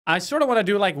I sort of want to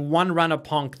do like one run of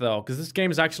Pwnk though, because this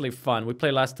game is actually fun. We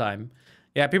played last time.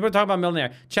 Yeah, people are talking about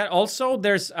Millionaire. Chat, also,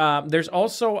 there's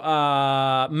also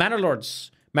Manor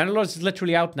Lords. Manor Lords is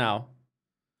literally out now.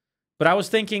 But I was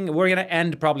thinking we're going to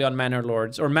end probably on Manor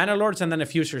Lords. Or Manor Lords and then a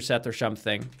future set or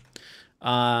something.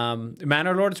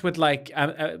 Manor Lords with like,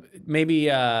 maybe,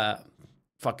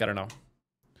 fuck, I don't know.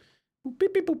 Boop,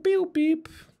 beep, beep, boop, beep, beep.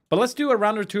 But let's do a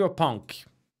round or two of Pwnk.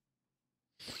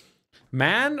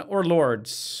 Man or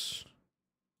Lords?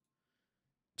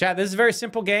 Chat, this is a very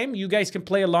simple game. You guys can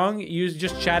play along. Use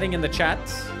just chatting in the chat.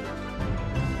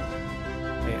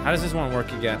 Wait, how does this one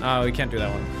work again? Oh, we can't do that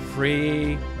one.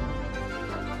 Free.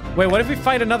 Wait, what if we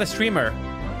fight another streamer?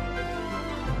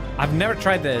 I've never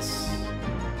tried this.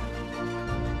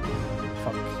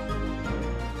 Fuck.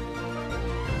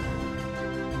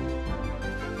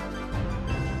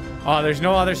 Oh, there's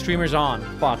no other streamers on.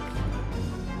 Fuck.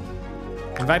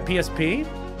 Invite PSP?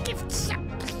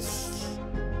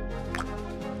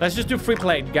 Let's just do free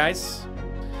play, guys.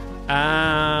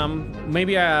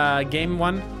 Maybe a game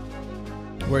one.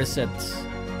 Where is it?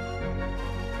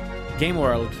 Game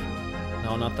World.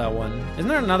 No, not that one. Isn't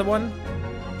there another one?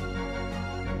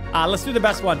 Let's do the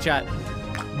best one, chat.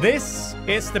 This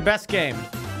is the best game.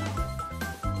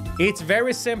 It's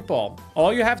very simple.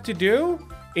 All you have to do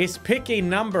is pick a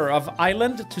number of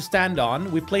island to stand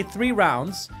on. We play 3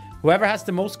 rounds. Whoever has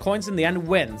the most coins in the end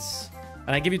wins.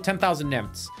 And I give you 10,000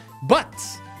 nymphs. But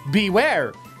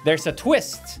beware, there's a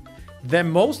twist. The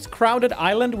most crowded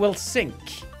island will sink.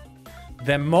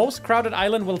 The most crowded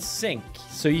island will sink.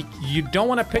 So you don't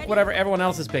want to pick whatever everyone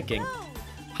else is picking.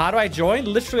 How do I join?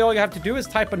 Literally all you have to do is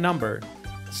type a number.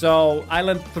 So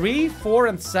island 3, 4,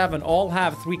 and 7 all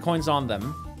have 3 coins on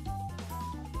them.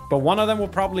 But one of them will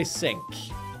probably sink.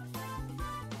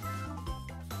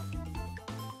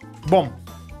 Boom.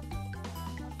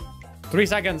 3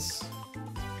 seconds.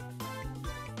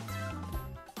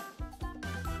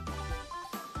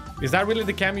 Is that really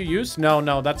the cam you use?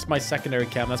 No, that's my secondary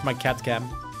cam. That's my cat cam.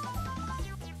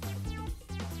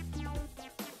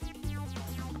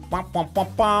 Bump, bump,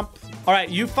 bump, bump. All right,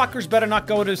 you fuckers better not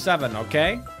go to 7,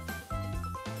 okay?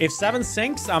 If 7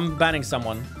 sinks, I'm banning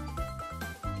someone.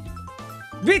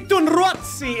 Vitun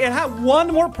Rotzi! It had 1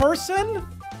 more person?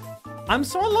 I'm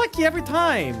so unlucky every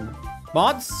time.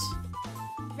 Mods?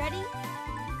 Ready?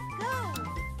 Go!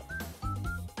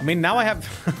 I mean, now I have...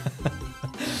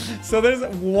 So there's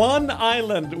 1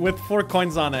 island with 4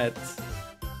 coins on it.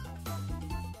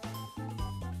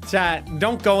 Chat,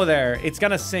 don't go there. It's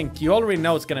gonna sink. You already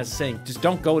know it's gonna sink. Just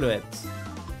don't go to it.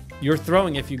 You're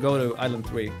throwing if you go to island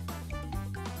 3.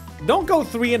 Don't go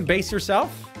 3 and base yourself.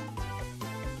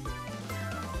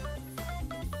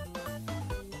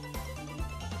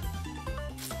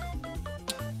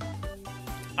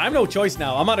 I have no choice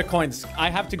now. I'm out of coins. I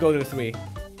have to go to 3.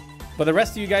 But the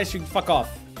rest of you guys should fuck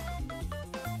off.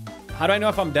 How do I know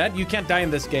if I'm dead? You can't die in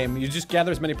this game. You just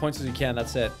gather as many points as you can.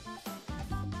 That's it.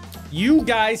 You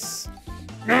guys.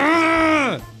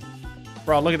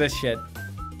 Bro, look at this shit.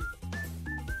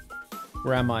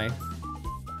 Where am I?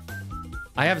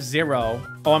 I have 0.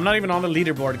 Oh, I'm not even on the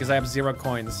leaderboard because I have 0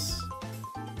 coins.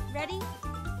 Ready?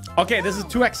 Okay, this is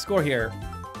 2x score here.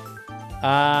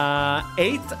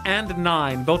 8 and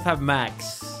 9 both have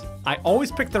max. I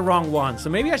always pick the wrong one. So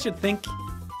maybe I should think,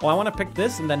 oh, I want to pick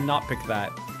this and then not pick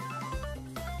that.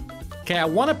 Okay, I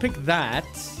want to pick that.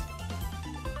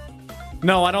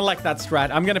 No, I don't like that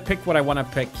strat. I'm going to pick what I want to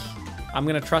pick. I'm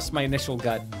going to trust my initial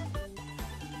gut.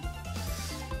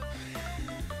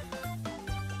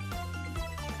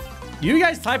 You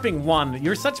guys typing 1.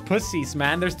 You're such pussies,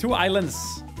 man. There's 2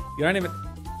 islands. You don't even...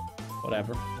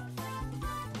 Whatever.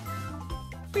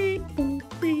 Beep, boop,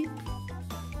 beep.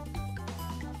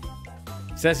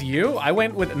 Says you? I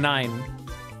went with 9.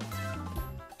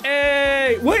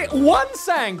 Hey! Wait, 1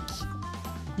 sank!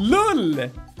 Lul!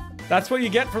 That's what you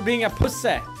get for being a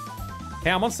pussy. Hey,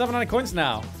 I'm on 700 coins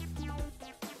now.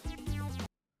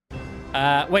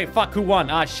 Wait, fuck, who won?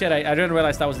 Ah, shit, I didn't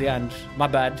realize that was the end. My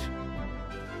bad.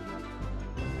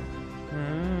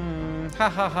 Ha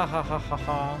ha ha ha ha ha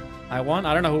ha. I won?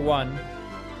 I don't know who won.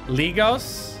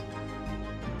 Legos?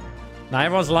 Nah,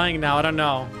 everyone's lying now. I don't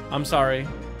know. I'm sorry.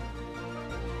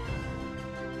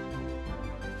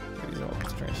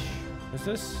 What's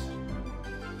this?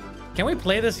 Can we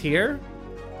play this here?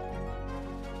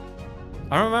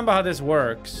 I don't remember how this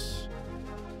works.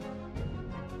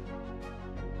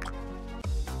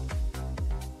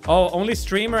 Oh, only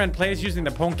streamer and players using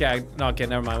the Pwnk. No, okay,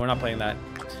 never mind. We're not playing that.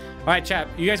 All right, chat.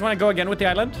 You guys want to go again with the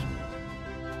island?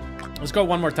 Let's go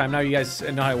one more time. Now you guys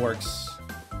know how it works.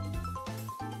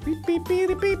 Beep, beep,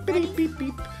 beep, beep, beep, beep,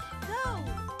 beep. Go!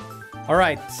 All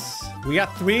right. We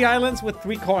got 3 islands with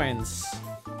 3 coins.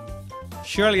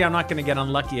 Surely I'm not gonna get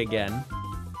unlucky again.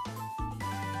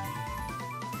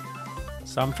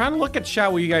 So I'm trying to look at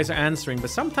chat what you guys are answering, but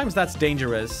sometimes that's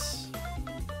dangerous.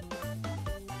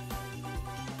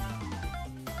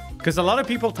 Because a lot of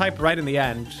people type right in the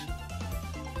end.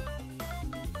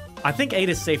 I think 8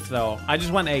 is safe though. I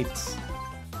just went 8.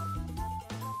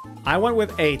 I went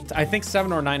with 8. I think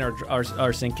 7 or 9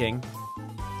 are sinking.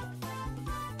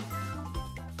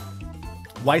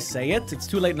 Why say it? It's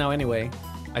too late now anyway,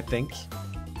 I think.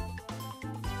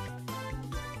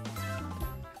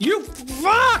 You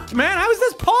fuck, man! How is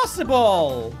this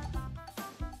possible?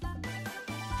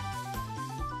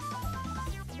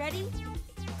 Ready?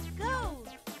 Go!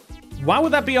 Why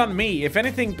would that be on me? If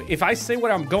anything, if I say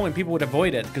where I'm going, people would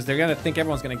avoid it because they're gonna think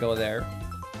everyone's gonna go there.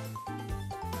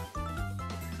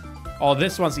 Oh,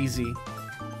 this one's easy.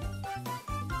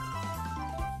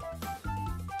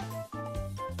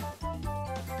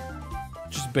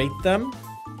 Just bait them.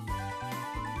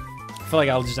 I feel like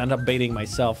I'll just end up baiting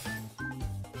myself.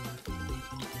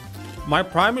 My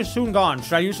prime is soon gone.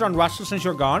 Should I use it on Russell since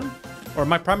you're gone? Or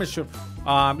my prime is soon...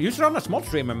 use it on a small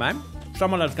streamer, man.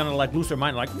 Someone that's gonna like lose their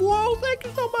mind like, whoa, thank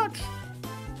you so much.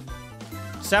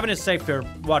 7 is safe here.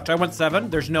 Watch, I went 7.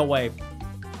 There's no way.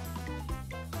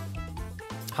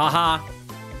 Haha.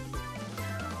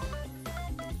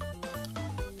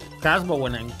 Casbo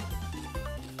winning.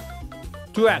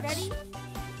 2x. Ready?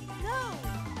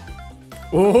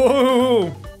 Go!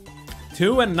 Ooh.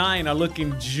 2 and 9 are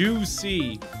looking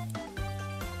juicy.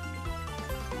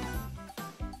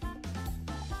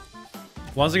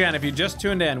 Once again, if you just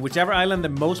tuned in, whichever island that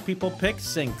most people pick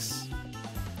sinks.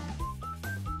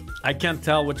 I can't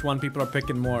tell which one people are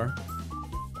picking more.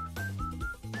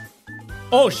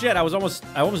 Oh shit, I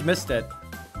almost missed it.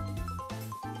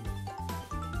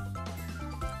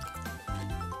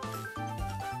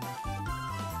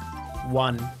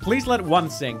 One. Please let 1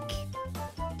 sink.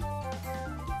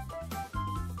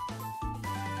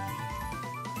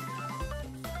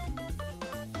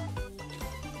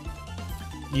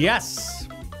 Yes.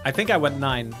 I think I went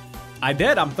 9. I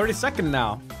did. I'm 32nd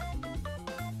now.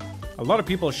 A lot of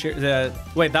people share.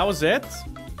 Wait, that was it,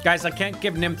 guys. I can't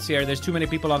give Nymphs here. There's too many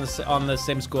people on the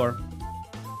same score.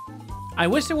 I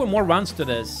wish there were more rounds to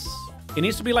this. It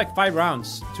needs to be like 5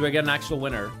 rounds to get an actual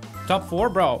winner. Top 4,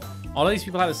 bro. All of these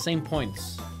people have the same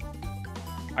points.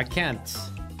 I can't.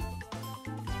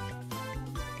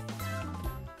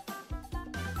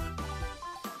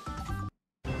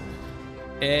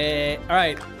 All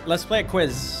right, let's play a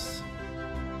quiz.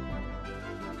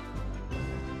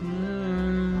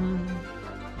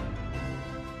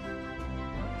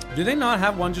 Do they not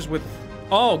have one just with...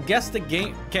 Oh, guess the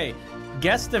game. Okay,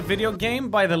 guess the video game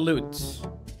by the loot.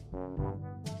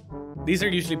 These are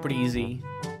usually pretty easy.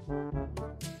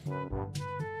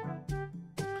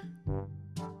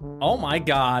 Oh my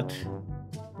god.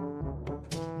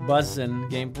 Buzzin'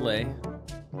 gameplay.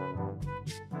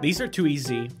 These are too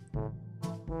easy.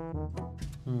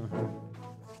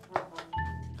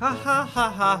 Ha ha ha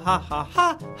ha ha ha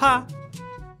ha ha.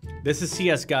 This is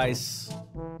CS, guys.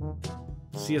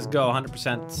 CSGO,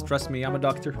 100%. Trust me, I'm a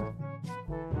doctor.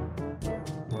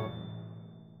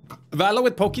 Valo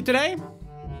with Pwnk today?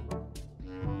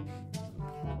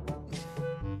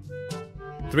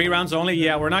 3 rounds only?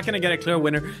 Yeah, we're not gonna get a clear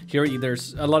winner here either.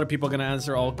 A lot of people are gonna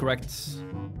answer all correct.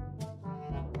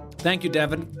 Thank you,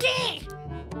 Devin.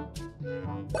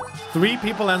 3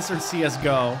 people answered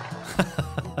CSGO.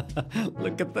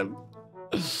 Look at them.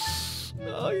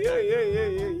 Oh, yeah.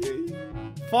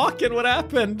 Fucking, what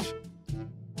happened?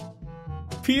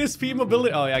 PSP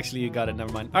mobility. Oh, actually, you got it.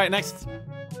 Never mind. All right, next.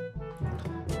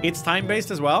 It's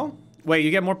time-based as well. Wait,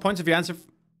 you get more points if you answer.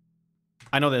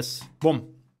 I know this.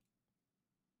 Boom.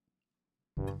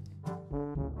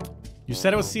 You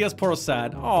said it was CS Poro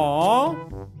sad.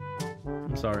 Aww.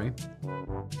 I'm sorry.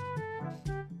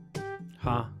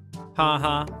 Ha. Ha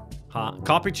ha. Ha.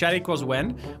 Copy chat equals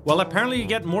win. Well, apparently you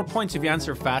get more points if you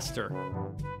answer faster.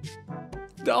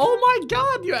 Oh my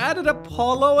god, you added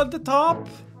Apollo at the top?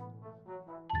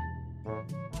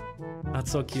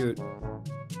 That's so cute.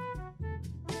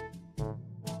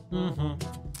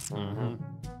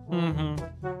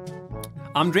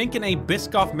 I'm drinking a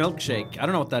Biscoff milkshake. I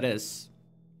don't know what that is.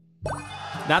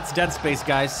 That's Dead Space,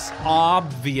 guys.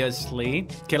 Obviously.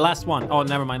 Okay, last one. Oh,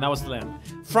 never mind. That was the end.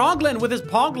 Froglin with his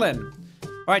Poglin.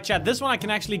 All right, chat. This one I can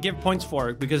actually give points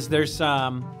for because there's 2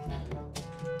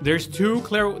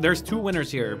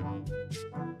 winners here.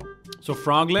 So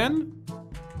Froglin,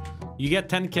 you get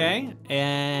 10k,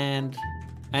 and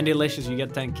Delicious, you get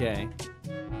 10k.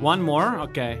 One more,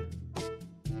 okay.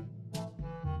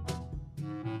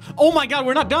 Oh my god,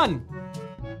 we're not done.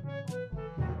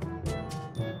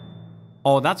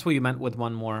 Oh, that's what you meant with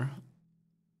one more.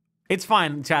 It's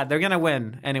fine, chat. They're gonna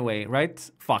win anyway, right?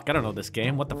 Fuck, I don't know this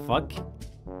game. What the fuck?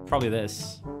 Probably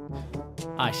this.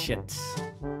 Ah, shit.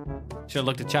 Should've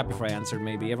looked at chat before I answered,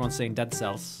 maybe. Everyone's saying Dead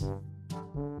Cells.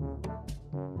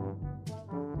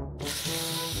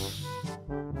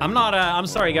 I'm not, I'm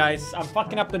sorry, guys. I'm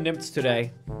fucking up the nymphs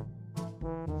today.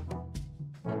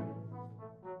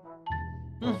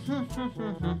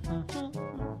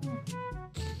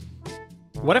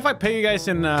 What if I pay you guys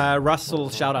in Russell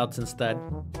shoutouts instead?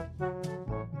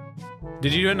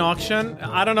 Did you do an auction?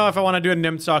 I don't know if I want to do a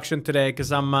nymphs auction today,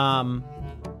 because I'm,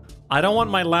 I don't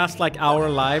want my last, like, hour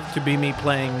live to be me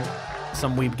playing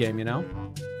some weeb game, you know?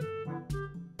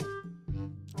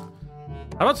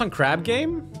 How about some crab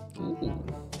game? Ooh.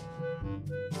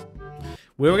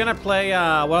 We were gonna play,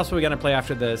 what else were we gonna play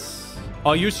after this?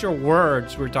 Oh, use your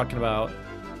words we were talking about.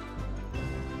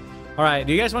 Alright,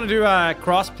 do you guys want to do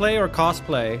crossplay or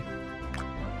cosplay?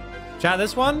 Chat,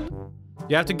 this one?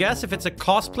 You have to guess if it's a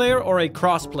cosplayer or a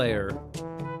crossplayer.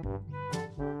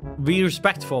 Be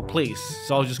respectful, please.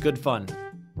 It's all just good fun.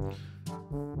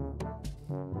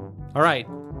 Alright.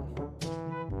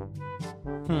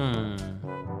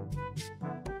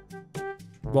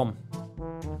 Boom.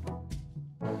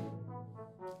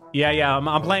 Yeah,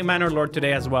 I'm playing Manor Lord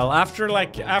today as well. After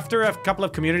a couple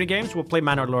of community games, we'll play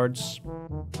Manor Lords.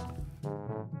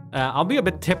 I'll be a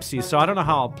bit tipsy, so I don't know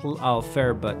how I'll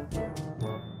fare, but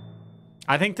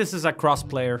I think this is a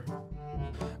cross-player.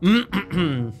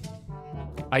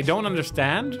 I don't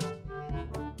understand.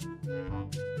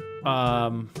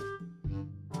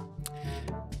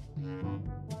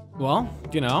 Well,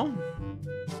 you know.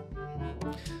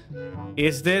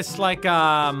 Is this like,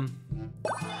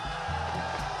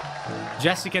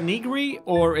 Jessica Negri,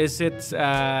 or is it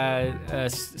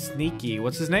Sneaky?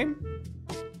 What's his name?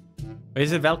 Or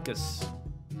is it Velkus?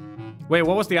 Wait,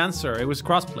 what was the answer? It was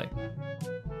crossplay.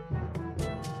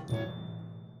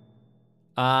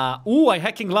 Ooh, I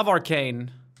hecking love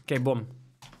Arcane. Okay, boom.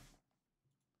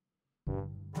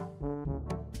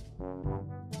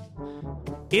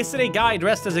 Is it a guy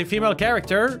dressed as a female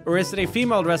character, or is it a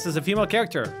female dressed as a female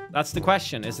character? That's the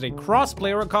question. Is it a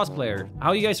crossplayer or a cosplayer?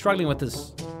 How are you guys struggling with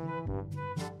this?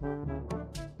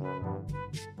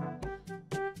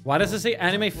 Why does it say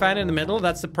anime fan in the middle?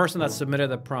 That's the person that submitted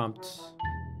the prompt.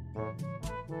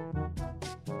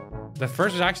 The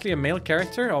first is actually a male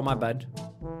character? Oh, my bad.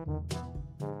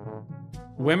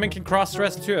 Women can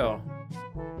cross-dress too.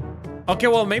 Okay,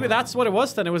 well, maybe that's what it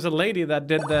was then. It was a lady that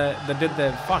did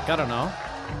the fuck, I don't know.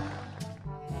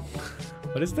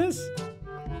 What is this?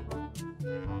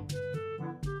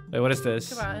 Wait, what is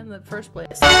this? Come on, in the first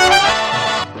place.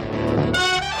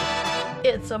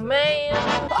 It's a man.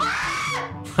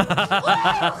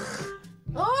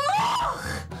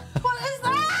 Oh, what is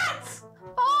that?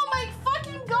 Oh my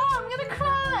fucking god, I'm gonna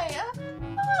cry.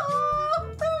 Oh,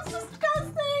 that was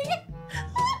disgusting.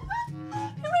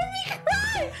 You made me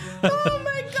cry. Oh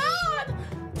my god.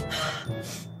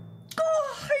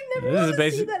 Oh, I never want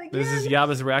to see that again. This is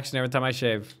Yaba's reaction every time I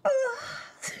shave.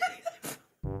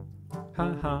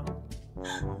 Haha.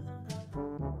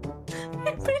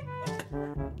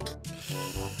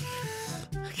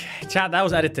 Okay, chat, that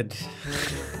was edited.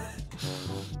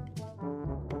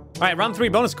 Alright, round 3,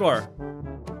 bonus score.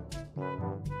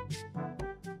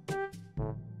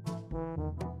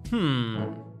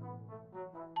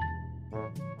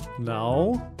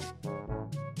 No.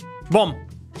 Boom.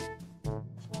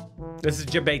 This is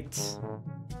debate.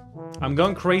 I'm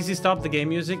going crazy. Stop the game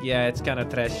music. Yeah, it's kind of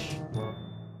trash.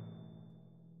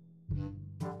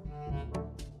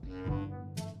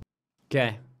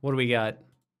 Okay, what do we got?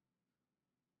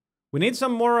 We need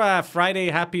some more Friday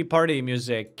happy party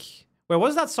music. Wait, what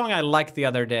was that song I liked the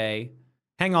other day?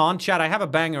 Hang on, chat. I have a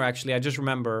banger, actually. I just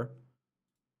remember.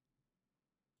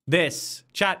 This.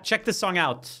 Chat, check this song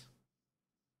out.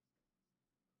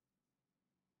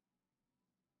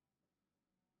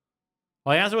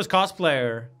 Oh, the answer was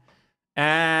cosplayer.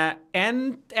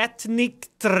 Ethnic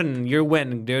Trn. You're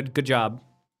winning, dude. Good job.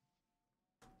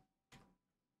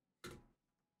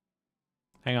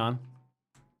 Hang on.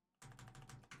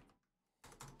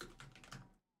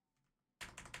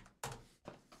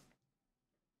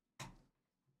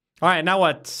 All right, now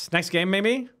what? Next game,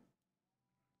 maybe?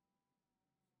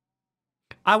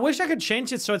 I wish I could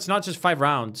change it so it's not just 5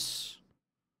 rounds.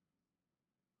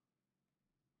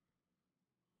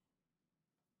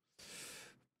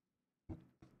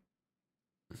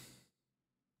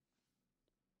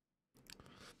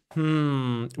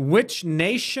 Which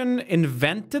nation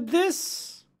invented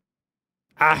this?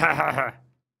 Do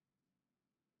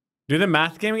the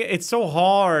math game. It's so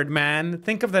hard, man.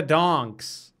 Think of the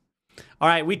donks. All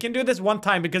right, we can do this one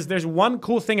time because there's one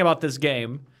cool thing about this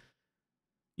game.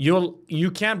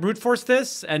 You can't brute force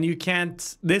this, and you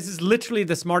can't. This is literally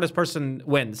the smartest person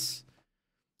wins.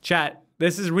 Chat,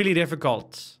 this is really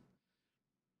difficult.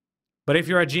 But if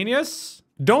you're a genius,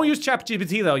 don't use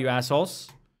ChatGPT though, you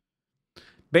assholes.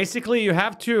 Basically, you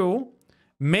have to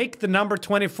make the number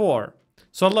 24.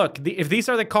 So look, if these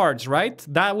are the cards, right?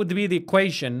 That would be the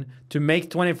equation to make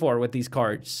 24 with these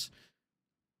cards.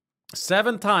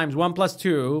 7 times 1 plus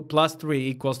 2 plus 3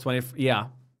 equals 20. Yeah.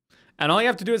 And all you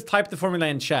have to do is type the formula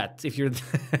in chat if you're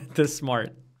this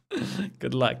smart.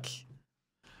 Good luck.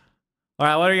 All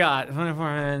right, what do we got?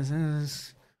 24,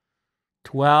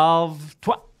 12.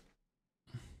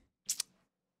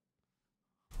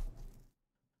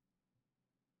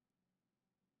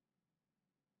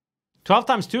 12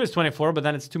 times 2 is 24, but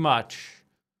then it's too much.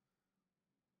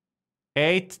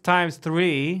 8 times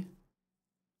 3.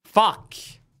 Fuck.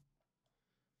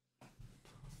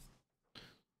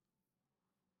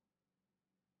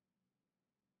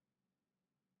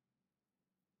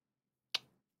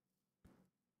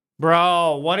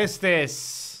 Bro, what is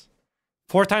this?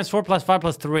 4 times 4 plus 5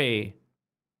 plus 3.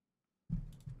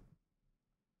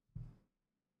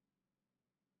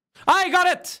 I got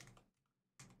it!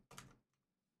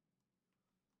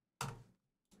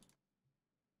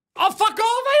 Oh, fuck off!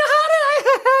 I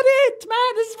had it! Man,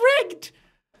 it's rigged!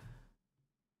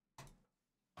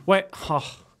 Wait,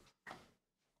 oh.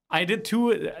 I did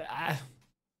 2...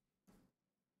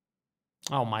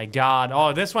 oh my god.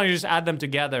 Oh, this one you just add them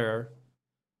together.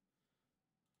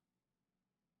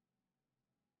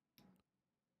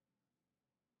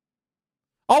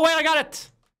 Oh, wait, I got it!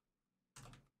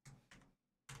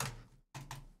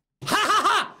 Ha ha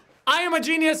ha! I am a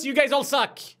genius, you guys all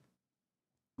suck.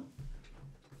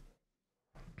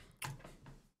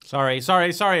 Sorry,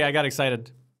 I got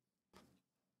excited.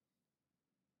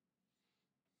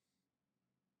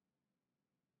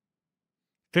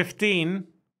 $15.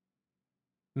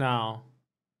 No.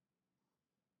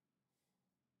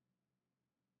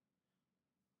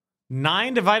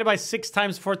 9 divided by 6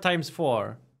 times 4 times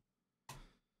 4.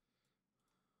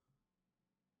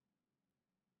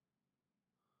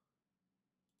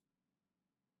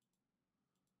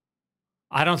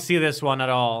 I don't see this one at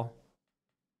all.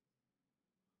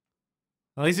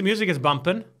 At least the music is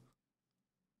bumping.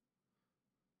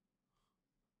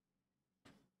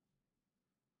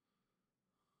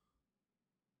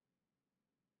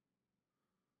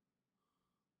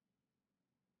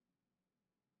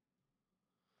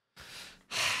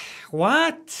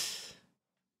 What?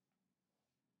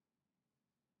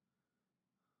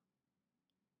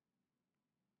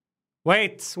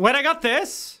 Wait, I got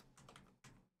this?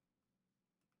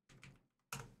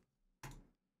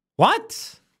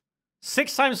 What?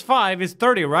 6 times 5 is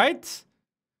 30, right?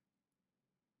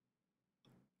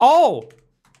 Oh!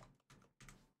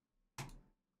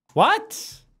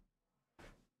 What?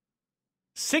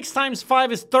 6 times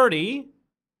 5 is 30.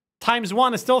 Times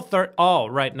 1 is still 30. Oh,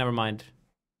 right, never mind.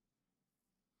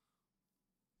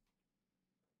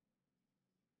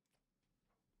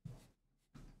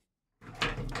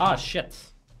 Ah, shit.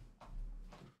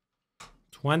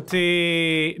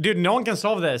 20... Dude, no one can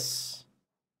solve this.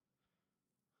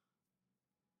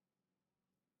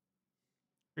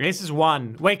 Ace is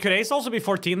 1. Wait, could ace also be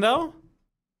 14, though?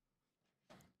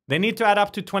 They need to add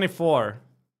up to 24.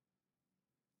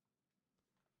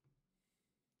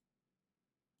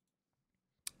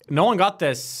 No one got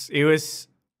this. It was...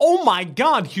 Oh my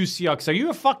god, Husiux, are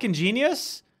you a fucking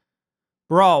genius?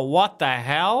 Bro, what the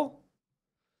hell?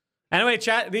 Anyway,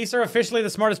 chat, these are officially the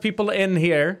smartest people in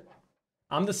here.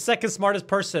 I'm the second smartest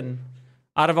person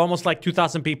out of almost like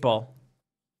 2,000 people.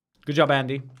 Good job,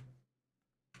 Andy.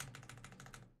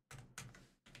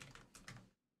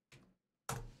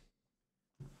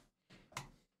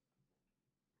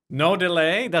 No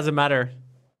delay, doesn't matter.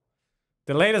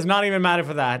 Delay does not even matter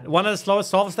for that. One of the slowest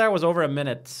solves there was over a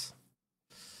minute.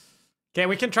 Okay,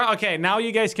 we can try. Okay, now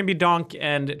you guys can be donk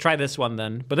and try this one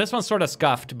then. But this one's sort of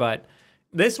scuffed, but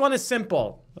this one is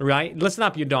simple, right? Listen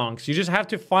up, you donks. You just have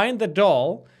to find the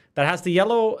doll that has the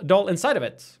yellow doll inside of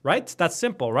it, right? That's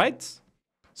simple, right?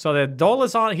 So the doll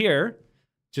is on here.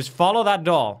 Just follow that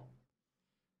doll.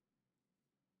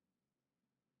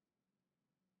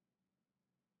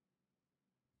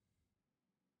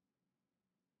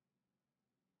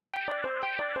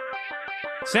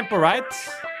 Simple, right?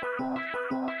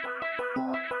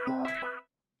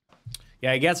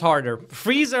 Yeah, it gets harder.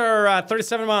 Freezer,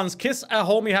 37 months. Kiss a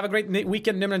homie. Have a great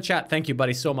weekend, Nymn and chat. Thank you,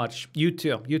 buddy, so much. You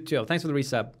too. You too. Thanks for the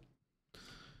resub.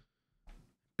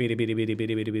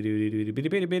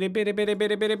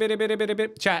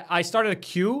 Chat, I started a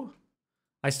queue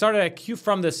I started a cue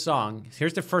from this song.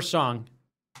 Here's the first song.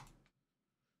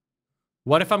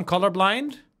 What if I'm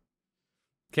colorblind?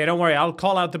 Okay, don't worry. I'll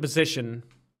call out the position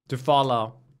to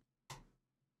follow.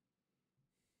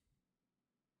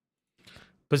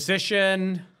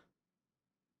 Position.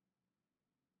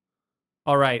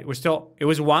 All right, we're still... It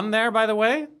was 1 there, by the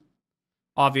way.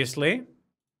 Obviously.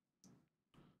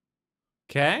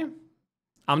 Okay.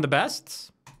 I'm the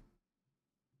best.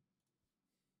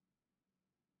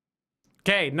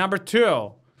 Okay, number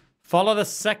 2. Follow the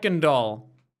second doll.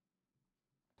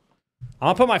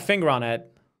 I'll put my finger on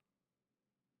it.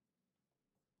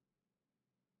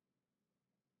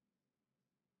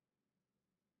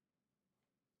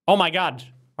 Oh my god.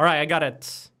 All right, I got it.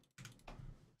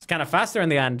 It's kind of faster in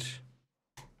the end.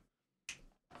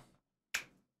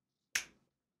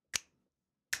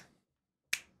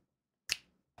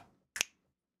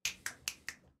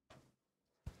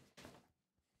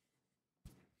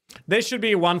 This should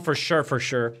be 1 for sure, for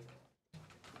sure.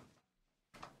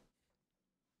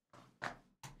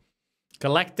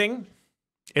 Collecting.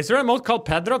 Is there a mode called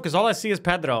Pedro? Because all I see is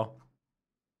Pedro.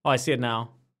 Oh, I see it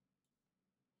now.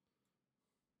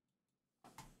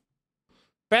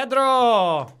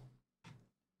 Pedro!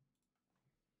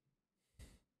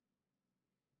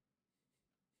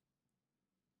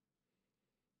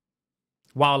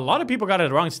 Wow, a lot of people got it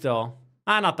wrong still.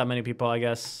 Not that many people, I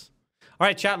guess. All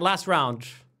right, chat, last round.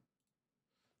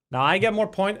 Now I get more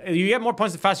points. You get more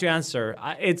points the faster you answer.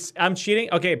 I'm cheating.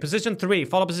 Okay, position 3.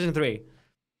 Follow position 3.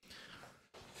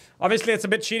 Obviously, it's a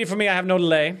bit cheaty for me. I have no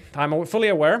delay. I'm fully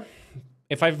aware.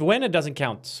 If I win, it doesn't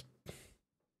count.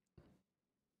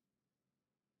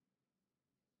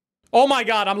 Oh my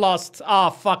god, I'm lost. Ah,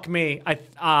 fuck me.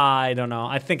 I don't know.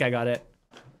 I think I got it.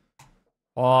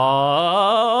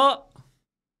 Oh.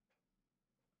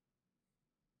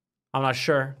 I'm not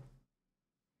sure.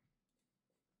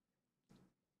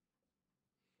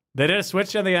 Did it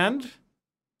switch at the end?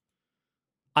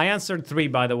 I answered 3,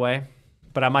 by the way.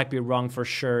 But I might be wrong for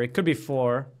sure. It could be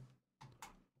 4.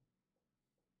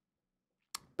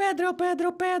 Pedro,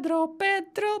 Pedro, Pedro,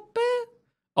 Pedro, Pedro.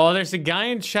 Oh, there's a guy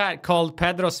in chat called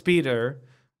Pedro Speeder.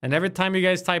 And every time you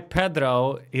guys type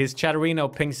Pedro, his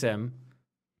chatterino pings him.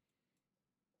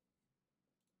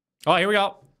 Oh, here we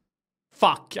go.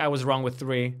 Fuck, I was wrong with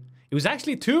 3. It was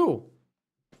actually 2.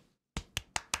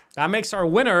 That makes our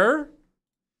winner...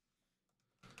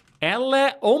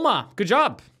 Elle Oma. Good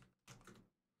job.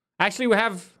 Actually, we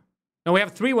have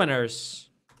 3 winners.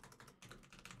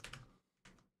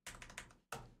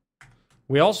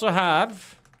 We also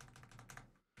have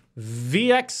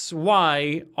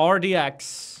VXY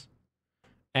RDX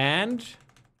and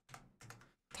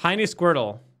Tiny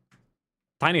Squirtle.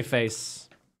 Tiny Face.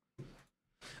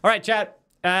 All right, chat.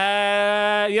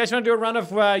 You guys want to do a round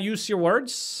of use your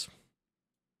words?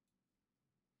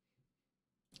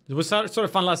 It was sort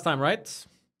of fun last time, right?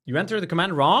 You entered the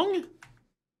command wrong?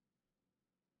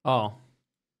 Oh.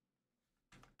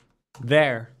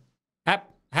 There. Hep.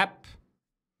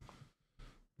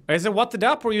 Is it what the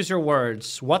dub or use your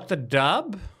words? What the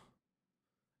dub?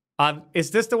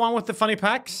 Is this the one with the funny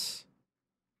packs?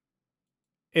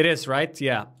 It is, right?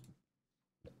 Yeah.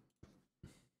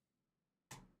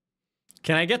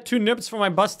 Can I get 2 nibs for my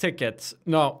bus ticket?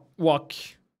 No. Walk.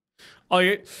 Oh,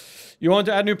 you want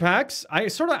to add new packs? I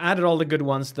sort of added all the good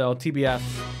ones, though. TBF.